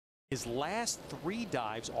His last 3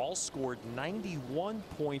 dives all scored 91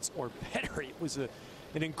 points or better. It was an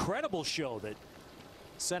incredible show that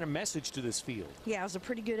sent a message to this field. Yeah, it was a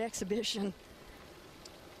pretty good exhibition.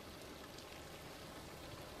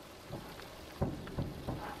 Well,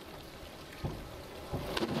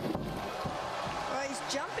 he's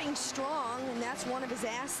jumping strong, and that's one of his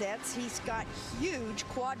assets. He's got huge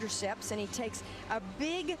quadriceps, and he takes a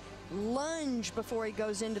big lunge before he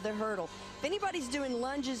goes into the hurdle. If anybody's doing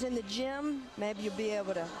lunges in the gym, maybe you'll be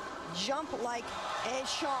able to jump like a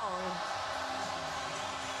Chong.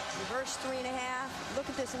 Reverse 3.5. Look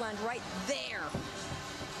at this lunge right there.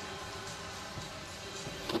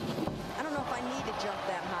 I don't know if I need to jump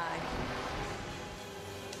that high.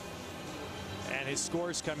 And his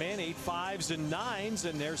scores come in 8 5s and 9s,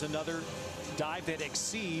 and there's another dive that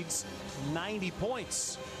exceeds 90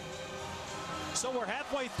 points. So we're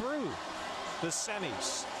halfway through the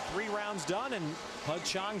semis. 3 rounds done, and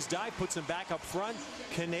Chong's dive puts him back up front.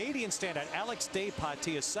 Canadian standout Alex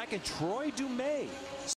Despatie a second. Troy Dumais